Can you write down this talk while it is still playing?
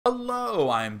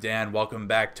Hello, I'm Dan. Welcome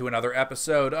back to another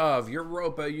episode of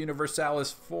Europa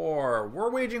Universalis IV. We're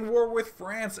waging war with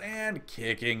France and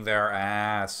kicking their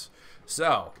ass.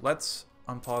 So, let's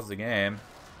unpause the game.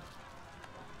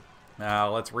 Now,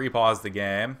 let's repause the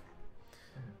game.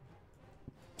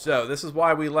 So, this is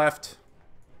why we left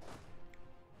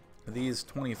these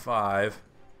 25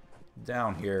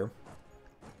 down here.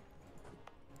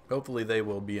 Hopefully they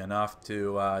will be enough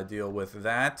to deal with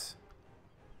that.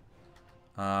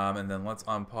 And then let's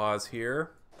unpause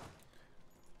here.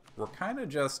 We're kind of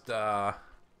just carpet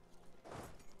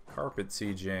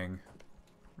sieging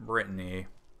Brittany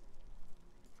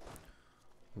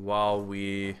while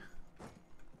we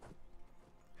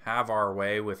have our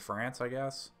way with France, I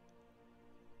guess.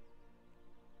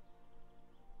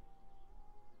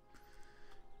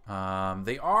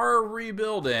 They are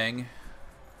rebuilding.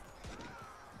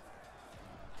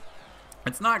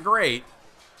 It's not great.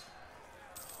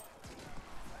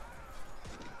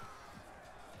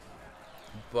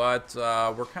 But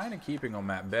we're kind of keeping them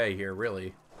at bay here,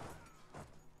 really.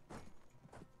 I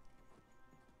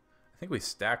think we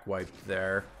stack wiped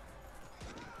there.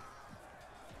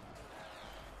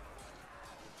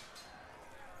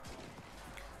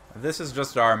 This is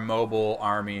just our mobile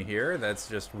army here that's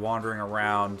just wandering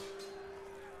around,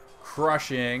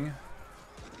 crushing.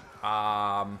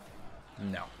 No.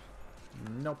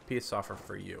 No peace offer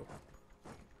for you.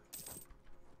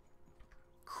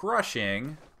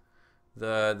 Crushing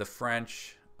the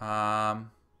French. Yeah,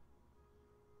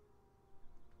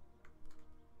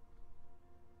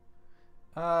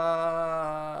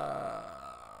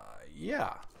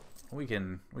 we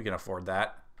can afford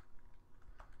that.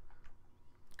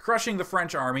 Crushing the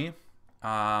French army.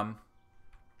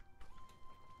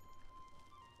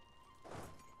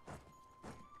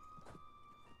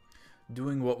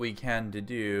 Doing what we can to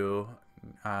do.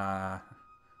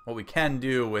 What we can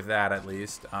do with that, at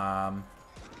least.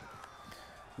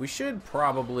 We should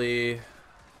probably...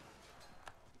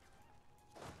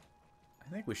 I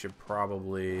think we should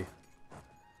probably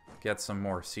get some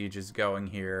more sieges going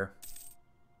here.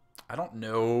 I don't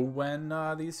know when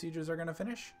these sieges are going to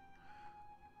finish.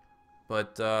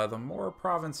 But the more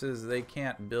provinces they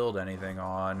can't build anything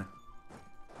on,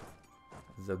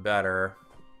 the better.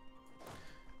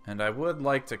 And I would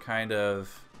like to kind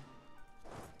of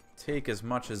take as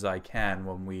much as I can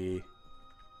when we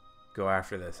go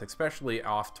after this, especially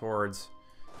off towards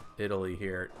Italy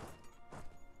here.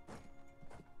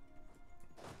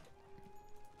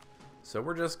 So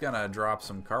we're just gonna drop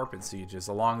some carpet sieges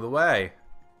along the way.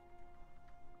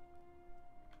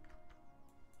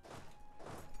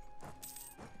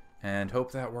 And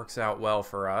hope that works out well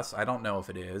for us. I don't know if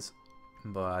it is,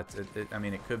 but I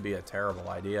mean, it could be a terrible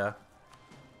idea.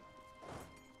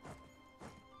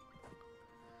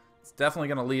 It's definitely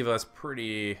gonna leave us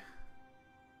pretty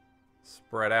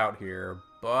spread out here,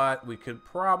 but we could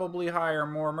probably hire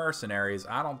more mercenaries.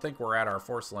 I don't think we're at our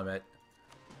force limit,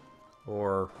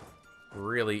 or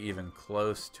really even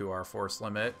close to our force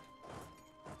limit.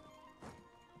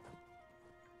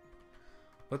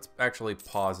 Let's actually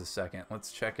pause a second.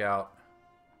 Let's check out.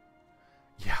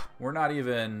 Yeah, we're not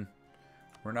even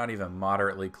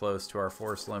moderately close to our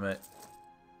force limit.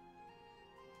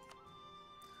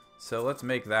 So let's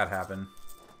make that happen.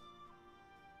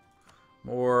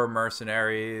 More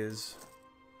mercenaries,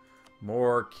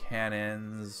 more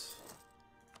cannons,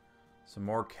 some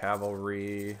more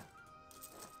cavalry.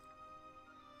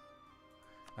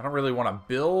 I don't really want to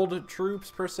build troops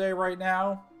per se right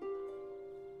now.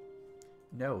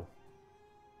 No.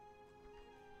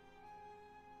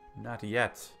 Not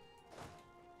yet.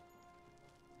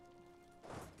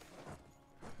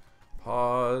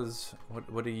 Pause.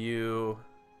 What do you...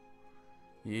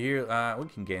 we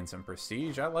can gain some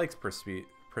prestige. I like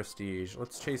prestige.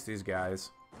 Let's chase these guys.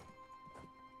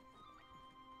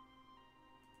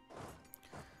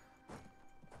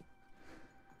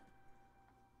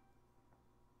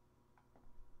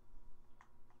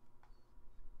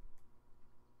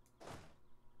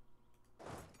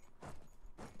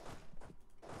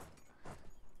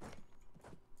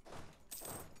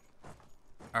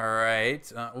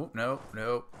 Alright. Oh, no,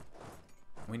 no.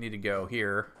 We need to go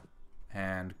here.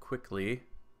 And quickly.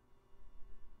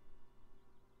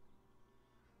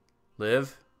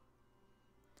 Live.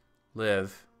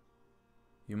 Live.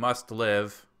 You must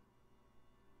live.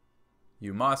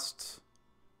 You must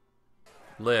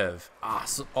live.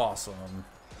 Awesome. Awesome.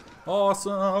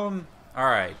 Awesome.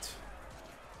 Alright.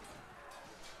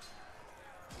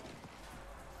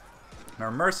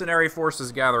 Our mercenary force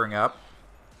is gathering up.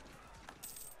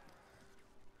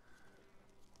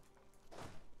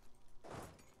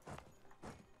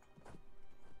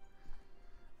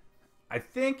 I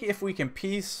think if we can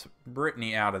piece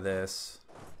Brittany out of this,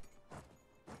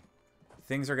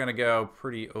 things are going to go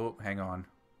pretty... Oh, hang on.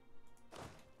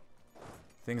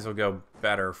 Things will go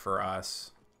better for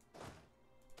us.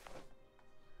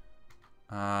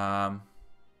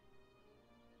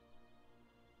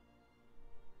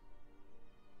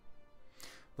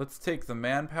 Let's take the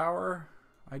manpower,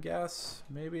 I guess,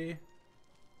 maybe.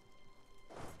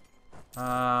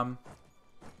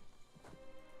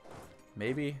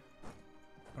 Maybe.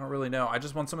 I don't really know. I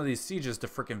just want some of these sieges to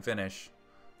frickin' finish.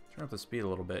 Turn up the speed a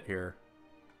little bit here.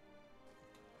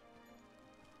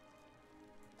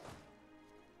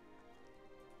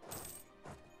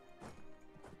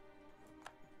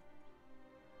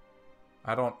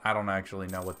 I don't actually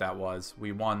know what that was.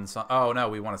 We won some... Oh, no,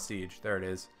 we won a siege. There it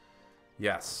is.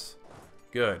 Yes.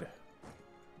 Good.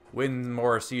 Win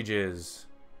more sieges.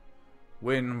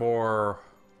 Win more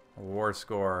war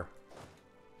score.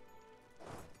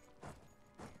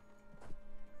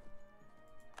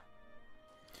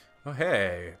 Oh,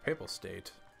 hey. Papal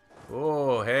state.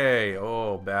 Oh, hey.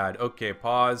 Oh, bad. Okay,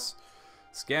 pause.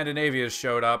 Scandinavia's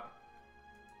showed up.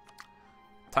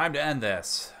 Time to end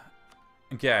this.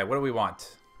 Okay, what do we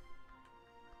want?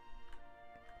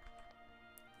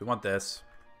 We want this.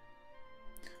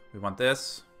 We want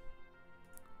this.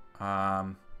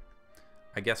 I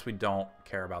guess we don't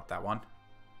care about that one.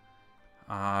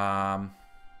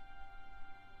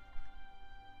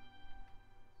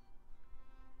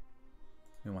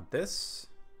 We want this.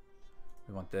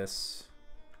 We want this.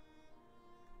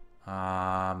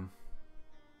 How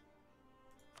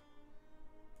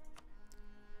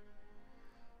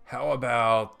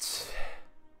about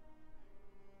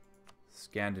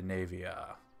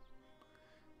Scandinavia?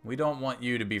 We don't want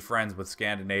you to be friends with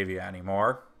Scandinavia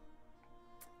anymore.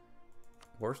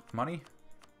 Worst money?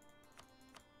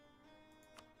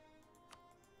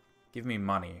 Give me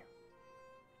money.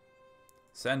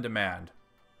 Send demand.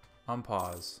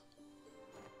 Unpause.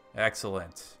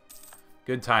 Excellent.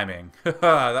 Good timing.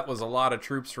 That was a lot of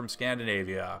troops from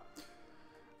Scandinavia.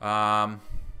 Right.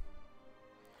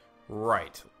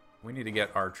 We need to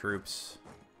get our troops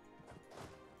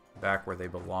back where they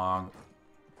belong.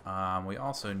 We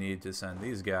also need to send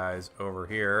these guys over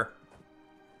here.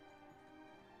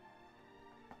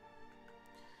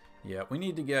 Yeah, we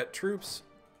need to get troops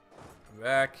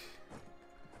back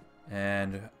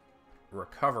and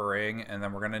recovering, and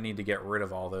then we're going to need to get rid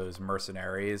of all those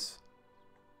mercenaries.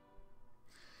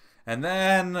 And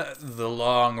then the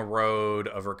long road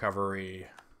of recovery.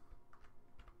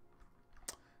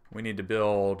 We need to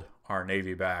build our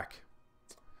navy back.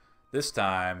 This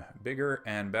time, bigger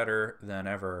and better than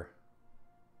ever.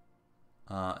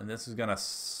 And this is going to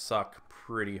suck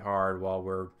pretty hard while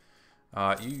we're...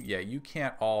 you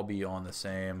can't all be on the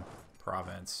same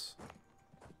province.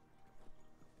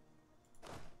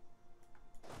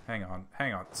 Hang on.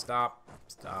 Stop.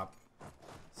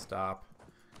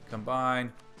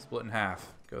 Combine. Split in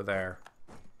half. Go there.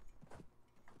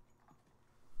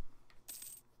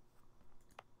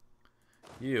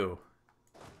 You.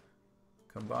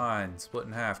 Combine. Split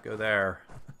in half. Go there.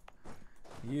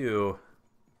 You.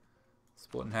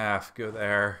 Split in half. Go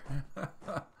there.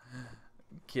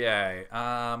 Okay.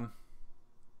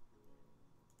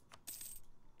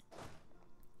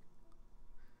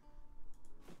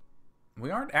 We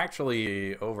aren't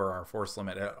actually over our force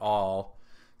limit at all.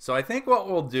 So I think what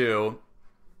we'll do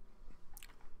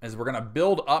is we're going to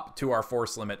build up to our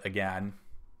force limit again.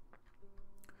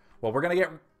 Well, we're going to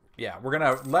get... Yeah, we're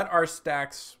going to let our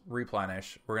stacks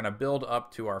replenish. We're going to build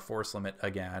up to our force limit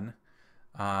again.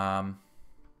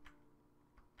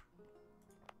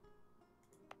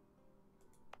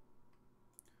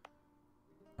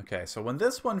 Okay, so when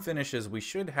this one finishes, we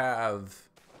should have...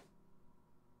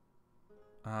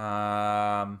 we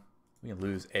can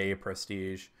lose a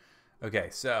prestige. Okay,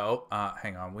 so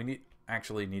hang on. We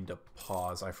actually need to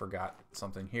pause. I forgot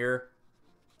something here.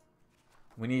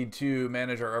 We need to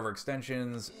manage our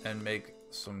overextensions and make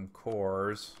some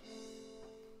cores.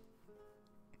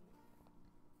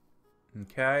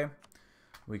 Okay,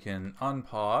 we can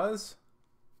unpause.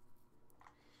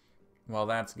 While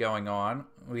that's going on,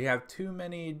 we have too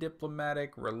many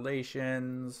diplomatic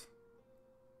relations.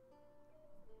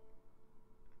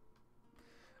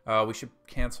 We should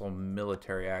cancel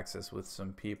military access with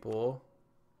some people.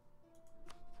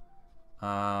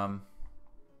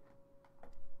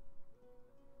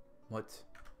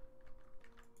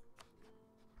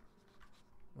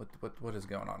 What is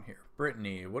going on here?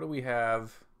 Brittany, what do we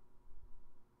have?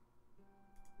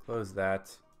 Close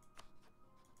that.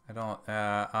 I don't,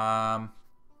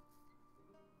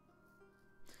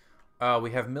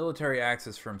 we have military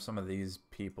access from some of these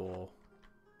people.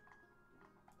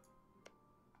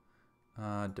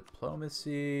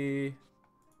 Diplomacy,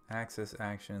 access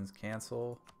actions,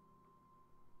 cancel.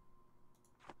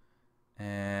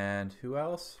 And who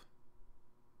else?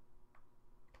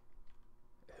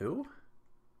 Who?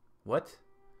 What?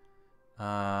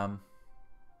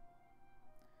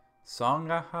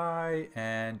 Songhai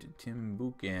and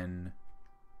Timbukin.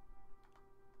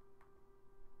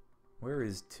 Where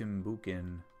is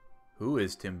Timbukin? Who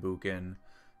is Timbukin?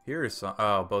 Here is some.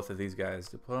 Oh, both of these guys.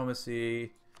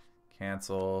 Diplomacy,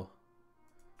 cancel.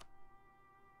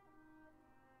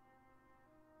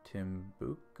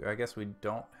 Timbuk. I guess we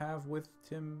don't have with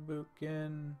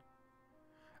Timbukin.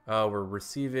 Oh, we're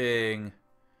receiving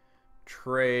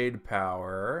trade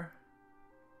power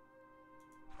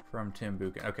from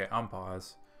Timbukin. Okay,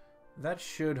 unpause. That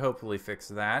should hopefully fix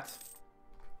that.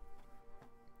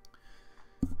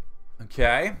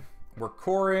 Okay, we're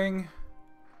coring.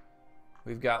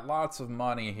 We've got lots of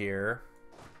money here.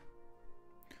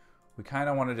 We kind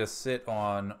of want to just sit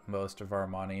on most of our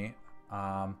money.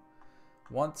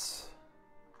 Once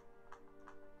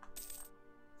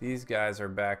these guys are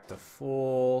back to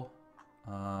full,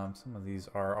 some of these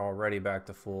are already back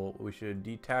to full, we should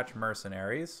detach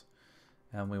mercenaries.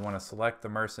 And we want to select the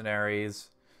mercenaries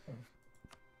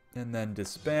and then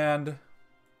disband.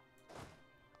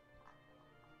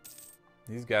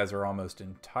 These guys are almost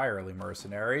entirely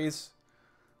mercenaries.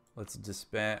 Let's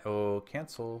disband. Oh,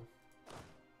 cancel.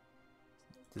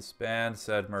 Disband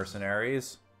said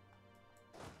mercenaries.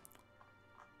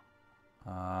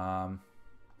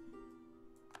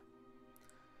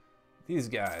 These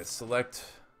guys, select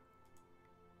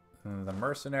the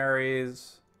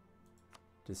mercenaries.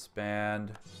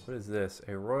 Disband. What is this?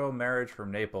 A royal marriage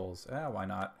from Naples. Why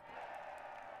not?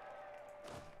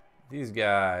 These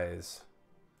guys.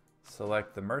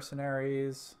 Select the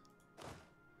mercenaries.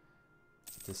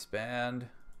 Disband.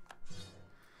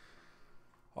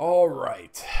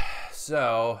 Alright.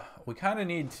 So, we kind of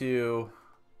need to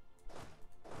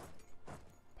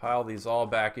pile these all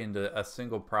back into a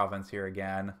single province here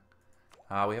again.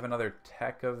 We have another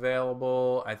tech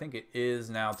available. I think it is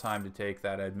now time to take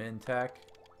that admin tech.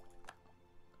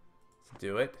 Let's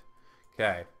do it.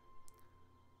 Okay.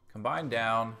 Combine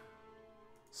down.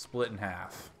 Split in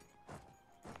half.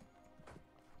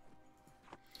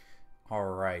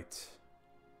 Alright.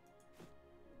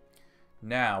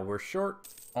 Now, we're short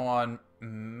on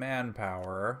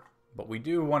manpower, but we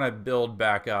do want to build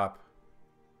back up.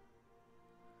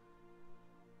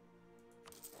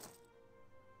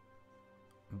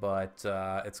 But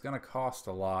it's going to cost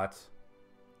a lot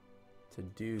to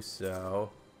do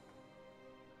so.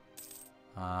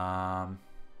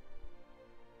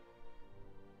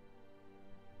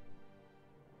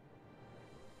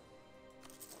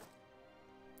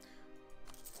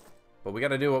 But we got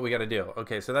to do what we got to do.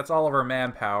 Okay, so that's all of our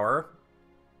manpower.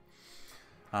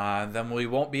 Then we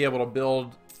won't be able to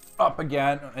build up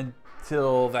again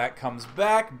until that comes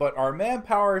back. But our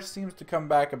manpower seems to come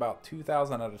back about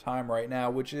 2,000 at a time right now,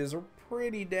 which is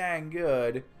pretty dang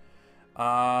good.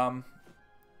 I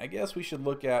guess we should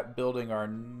look at building our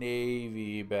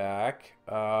navy back.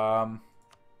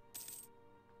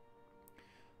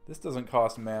 This doesn't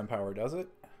cost manpower, does it?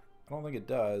 I don't think it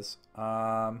does.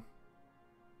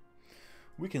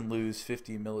 We can lose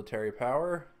 50 military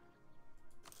power.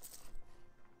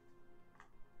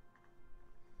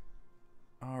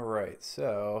 Alright,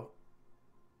 so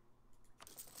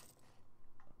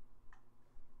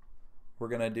we're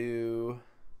going to do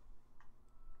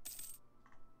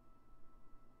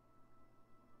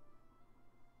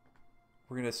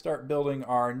we're going to start building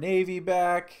our navy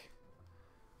back.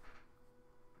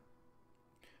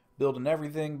 Building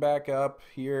everything back up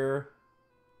here.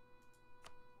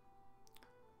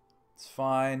 It's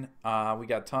fine. We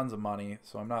got tons of money,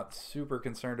 so I'm not super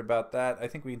concerned about that. I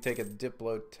think we can take a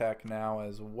Diplo tech now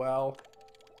as well.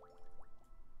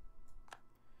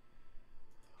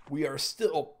 We are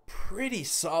still pretty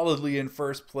solidly in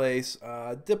first place.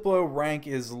 Diplo rank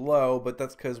is low, but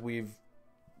that's because we've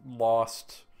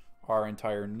lost our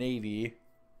entire navy.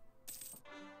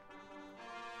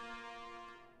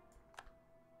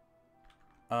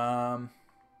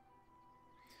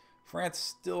 France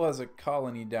still has a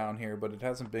colony down here, but it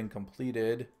hasn't been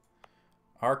completed.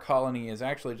 Our colony is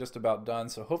actually just about done,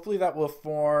 so hopefully that will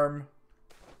form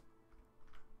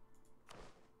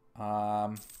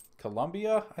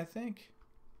Colombia, I think.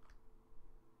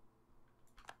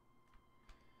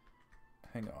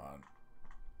 Hang on.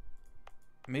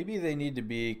 Maybe they need to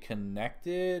be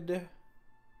connected.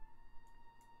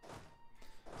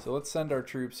 So let's send our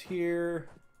troops here.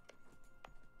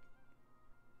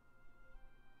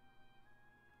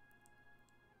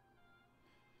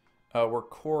 We're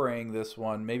coring this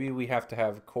one. Maybe we have to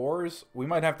have cores. We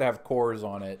might have to have cores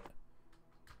on it.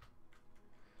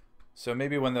 So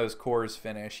maybe when those cores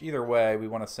finish. Either way, we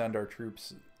want to send our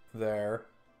troops there.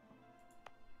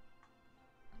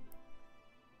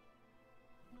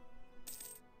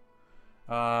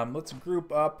 Let's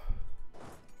group up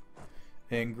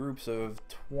in groups of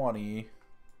 20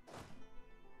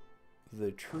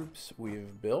 the troops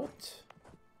we've built.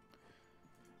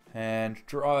 And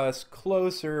draw us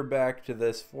closer back to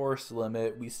this force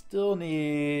limit. We still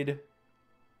need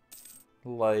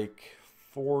like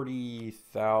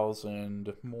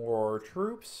 40,000 more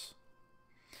troops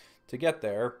to get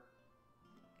there.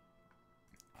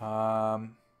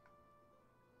 Can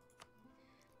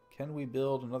we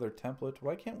build another template?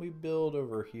 Why can't we build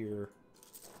over here?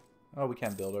 Oh, we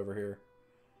can build over here.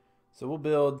 So we'll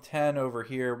build 10 over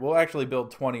here. We'll actually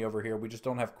build 20 over here. We just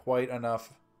don't have quite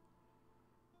enough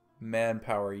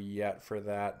manpower yet for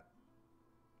that.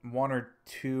 1 or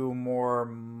 2 more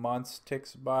months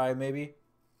ticks by, maybe.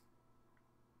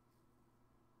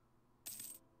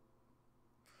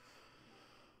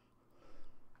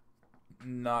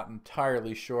 Not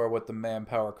entirely sure what the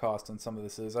manpower cost on some of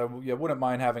this is. I wouldn't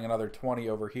mind having another 20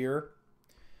 over here.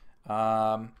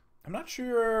 I'm not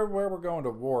sure where we're going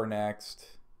to war next.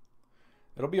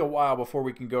 It'll be a while before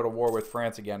we can go to war with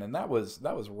France again, and that was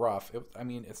rough. I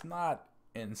mean, it's not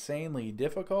insanely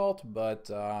difficult, but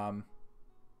there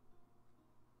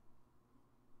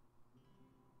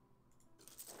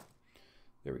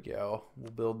we go.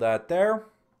 We'll build that there.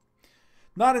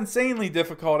 Not insanely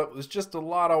difficult. It was just a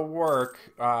lot of work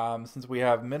since we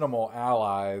have minimal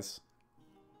allies.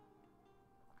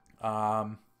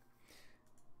 Like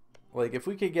if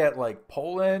we could get like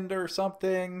Poland or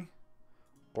something,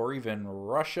 or even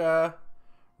Russia.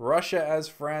 Russia as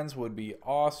friends would be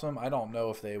awesome. I don't know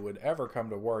if they would ever come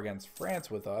to war against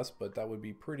France with us, but that would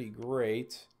be pretty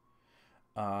great.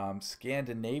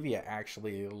 Scandinavia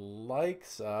actually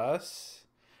likes us.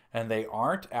 And they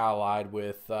aren't allied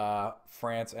with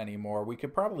France anymore. We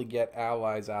could probably get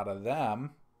allies out of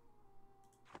them.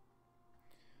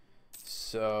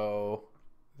 So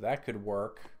that could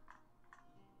work.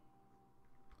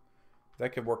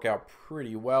 That could work out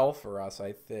pretty well for us,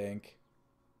 I think.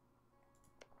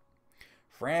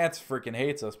 France freaking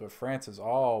hates us, but France has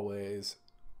always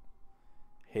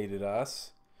hated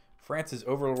us. France is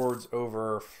overlords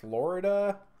over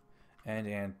Florida and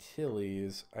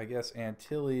Antilles. I guess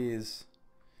Antilles...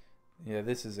 Yeah,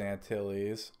 this is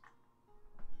Antilles.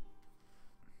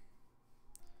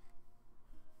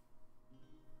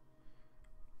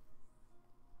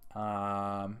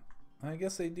 I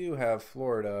guess they do have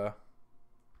Florida.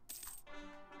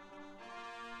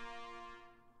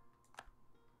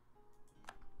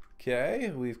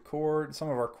 Okay, we've cored. Some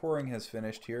of our coring has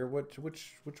finished here. Which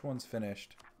one's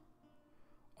finished?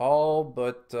 All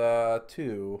but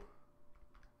 2.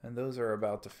 And those are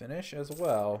about to finish as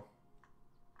well.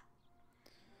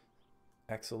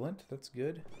 Excellent. That's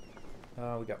good.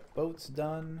 We got boats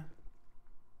done.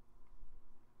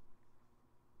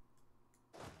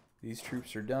 These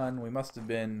troops are done. We must have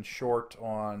been short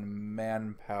on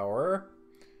manpower.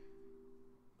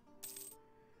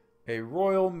 A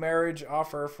royal marriage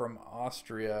offer from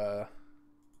Austria.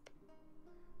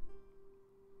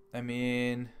 I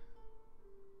mean...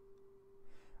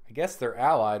 I guess they're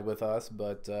allied with us,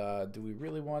 but do we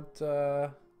really want...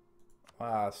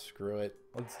 screw it.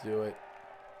 Let's do it.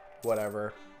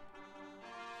 Whatever.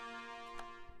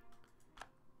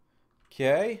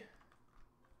 Okay.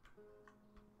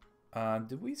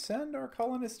 Did we send our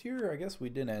colonist here? I guess we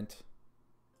didn't.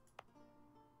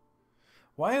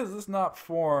 Why is this not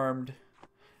formed?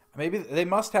 Maybe they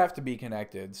must have to be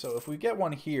connected. So if we get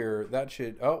one here, that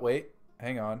should... Oh, wait.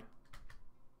 Hang on.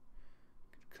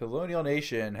 Colonial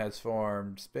nation has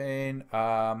formed. Spain.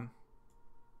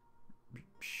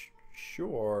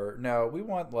 Sure. No, we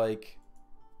want like...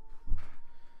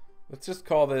 Let's just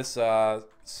call this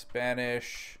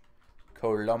Spanish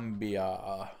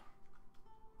Colombia.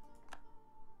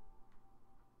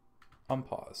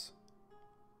 Unpause.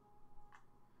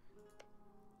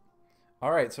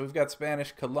 Alright, so we've got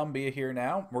Spanish Colombia here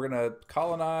now. We're going to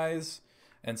colonize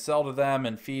and sell to them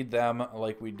and feed them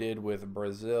like we did with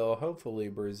Brazil. Hopefully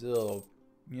Brazil,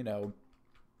 you know,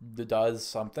 does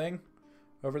something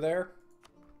over there.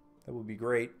 That would be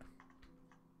great.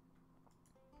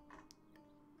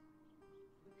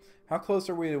 How close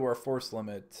are we to our force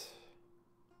limit?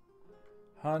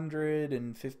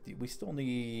 150. We still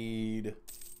need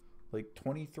like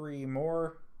 23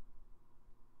 more.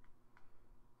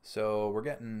 So we're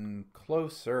getting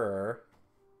closer.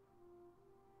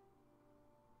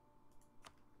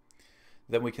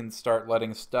 Then we can start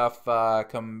letting stuff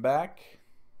come back.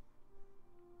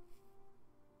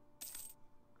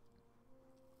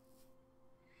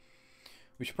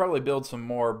 We should probably build some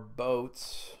more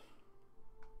boats.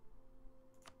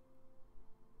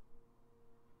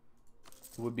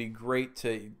 It would be great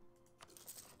to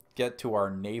get to our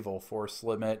naval force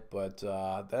limit, but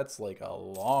that's like a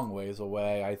long ways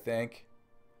away, I think.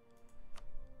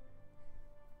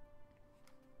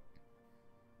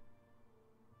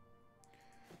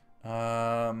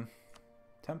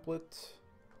 Template.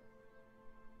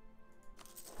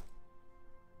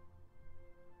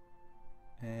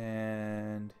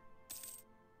 And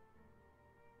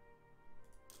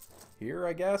here,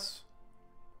 I guess.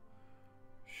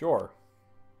 Sure.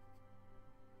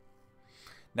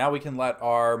 Now we can let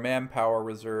our manpower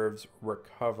reserves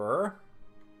recover.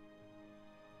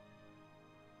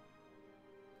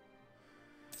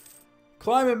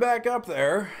 Climbing back up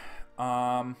there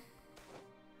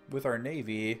with our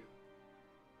Navy.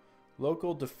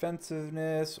 Local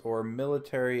defensiveness or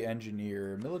military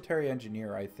engineer. Military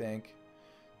engineer, I think.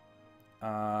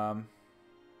 I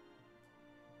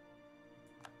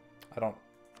don't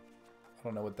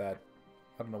know what that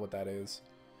is.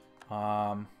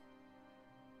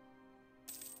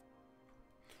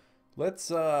 Let's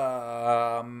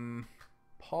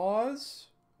pause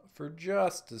for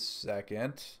just a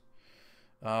second.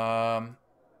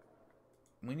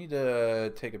 We need to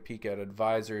take a peek at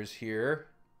advisors here.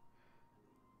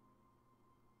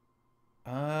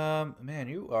 Man,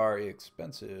 you are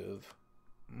expensive,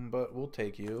 but we'll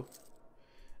take you.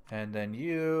 And then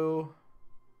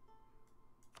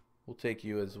we'll take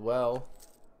you as well.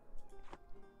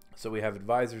 So we have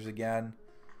advisors again.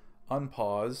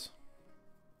 Unpause.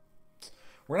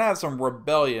 We're gonna have some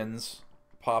rebellions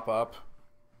pop up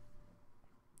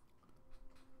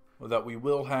that we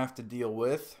will have to deal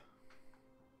with.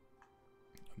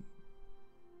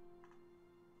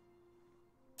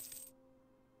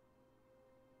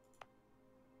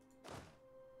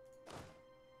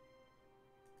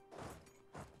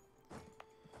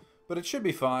 But it should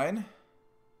be fine.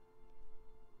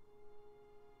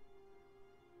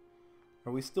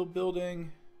 Are we still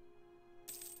building?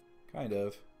 Kind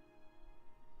of.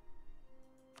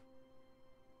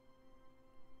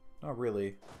 Not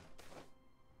really.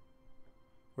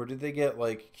 Or did they get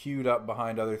like queued up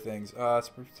behind other things?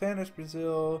 Spanish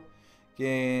Brazil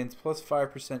gains plus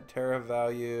 5% Terra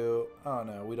value. Oh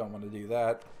no, we don't want to do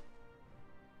that.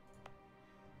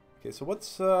 Okay, so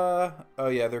what's oh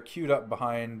yeah, they're queued up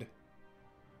behind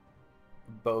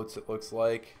boats, it looks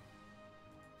like.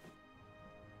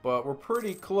 But we're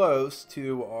pretty close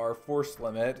to our force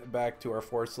limit, back to our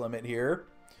force limit here,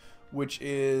 which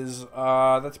is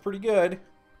that's pretty good.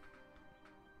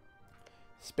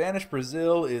 Spanish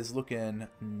Brazil is looking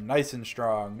nice and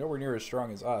strong. Nowhere near as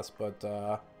strong as us,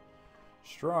 but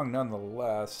strong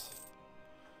nonetheless.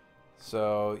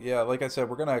 So, yeah, like I said,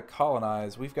 we're going to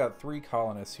colonize. We've got 3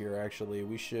 colonists here, actually.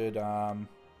 We should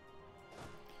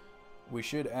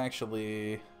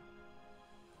actually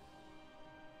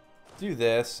do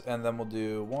this, and then we'll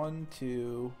do 1,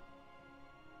 2,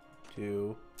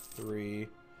 3,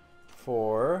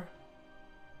 4.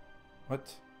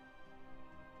 What?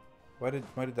 Why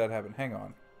did that happen? Hang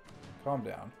on. Calm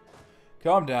down.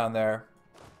 Calm down there.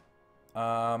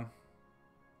 1,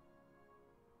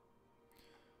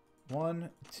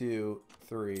 2,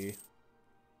 3,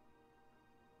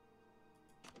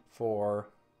 4,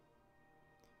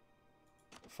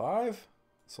 5.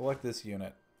 Select this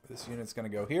unit. This unit's going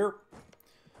to go here.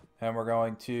 And we're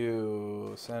going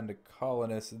to send a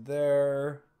colonist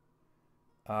there.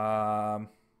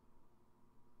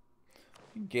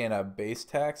 Gain a base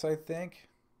tax, I think.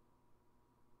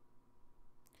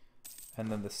 And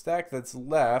then the stack that's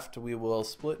left, we will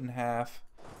split in half,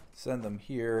 send them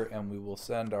here, and we will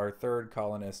send our 3rd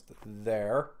colonist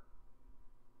there.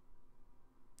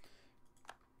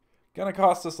 Gonna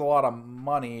cost us a lot of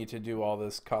money to do all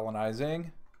this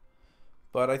colonizing,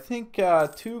 but I think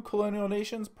 2 colonial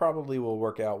nations probably will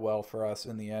work out well for us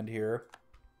in the end here.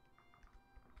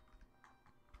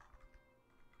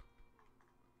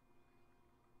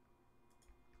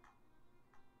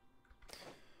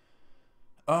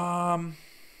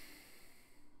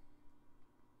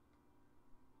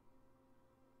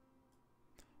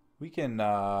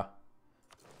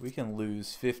 We can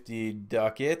lose 50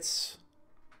 ducats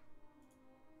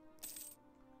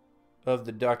of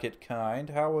the ducat kind.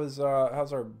 How's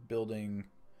our building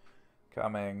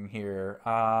coming here?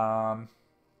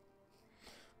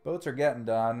 Boats are getting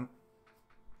done.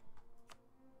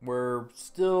 We're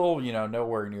still, you know,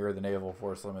 nowhere near the naval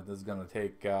force limit. This is gonna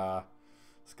take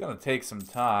it's gonna take some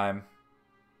time.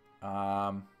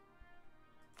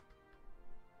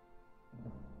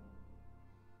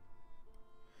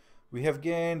 We have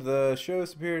gained the show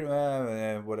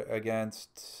superior what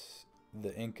against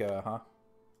the Inca, huh?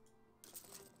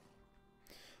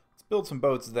 Let's build some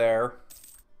boats there.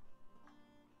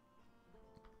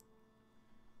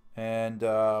 And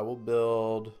we'll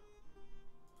build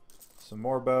some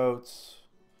more boats,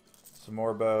 some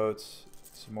more boats,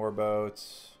 some more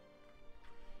boats.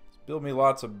 Let's build me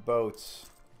lots of boats.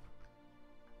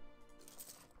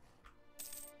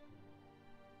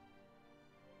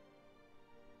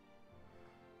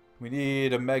 We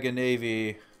need a mega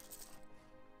navy.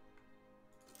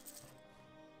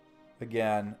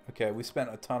 Again. Okay, we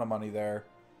spent a ton of money there.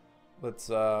 Let's,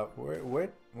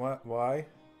 wait, what, why?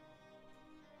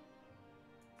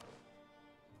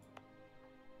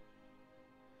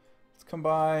 Let's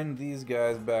combine these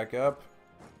guys back up.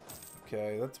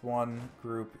 Okay, that's one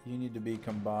group. You need to be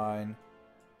combined.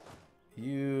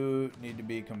 You need to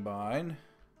be combined.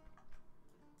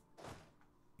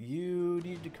 You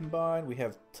need to combine. We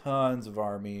have tons of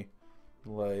army.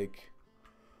 Like,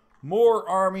 more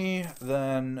army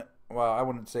than, well, I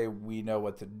wouldn't say we know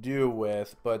what to do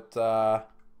with, but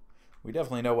we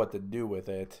definitely know what to do with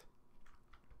it.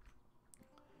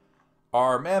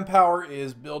 Our manpower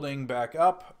is building back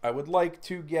up. I would like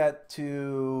to get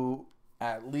to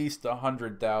at least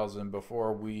 100,000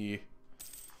 before we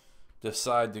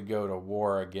decide to go to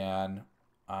war again.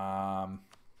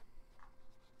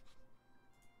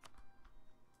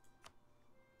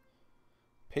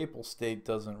 Papal state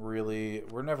doesn't really,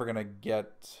 we're never going to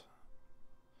get,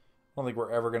 I don't think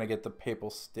we're ever going to get the papal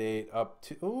state up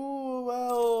to, oh,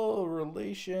 well,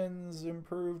 relations,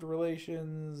 improved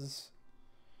relations,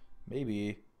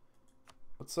 maybe.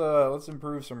 Let's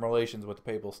improve some relations with the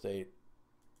papal state.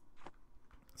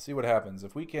 See what happens.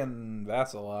 If we can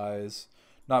vassalize,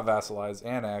 not vassalize,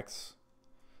 annex,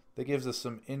 that gives us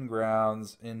some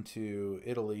in-grounds into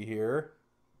Italy here.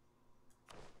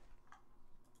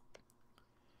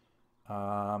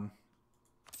 I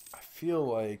feel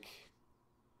like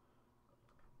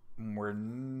we're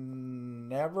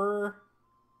never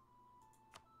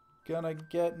gonna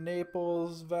get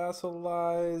Naples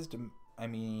vassalized. I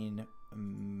mean,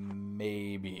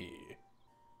 maybe.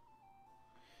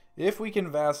 If we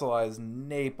can vassalize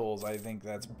Naples, I think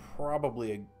that's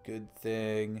probably a good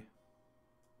thing.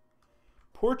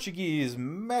 Portuguese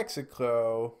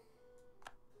Mexico.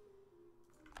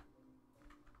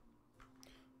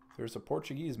 There's a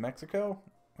Portuguese Mexico?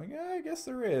 Like, yeah, I guess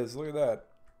there is. Look at that.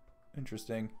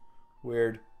 Interesting.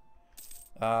 Weird.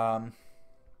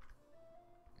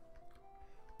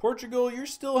 Portugal, you're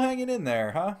still hanging in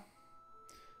there, huh?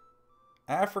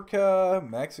 Africa,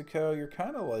 Mexico, you're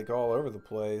kind of like all over the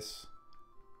place.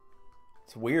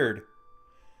 It's weird.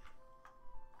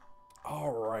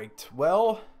 Alright,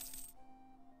 well,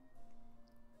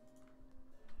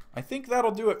 I think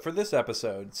that'll do it for this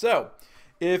episode. So,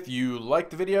 if you liked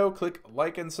the video, click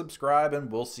like and subscribe,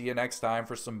 and we'll see you next time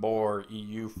for some more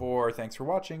EU4. Thanks for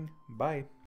watching. Bye.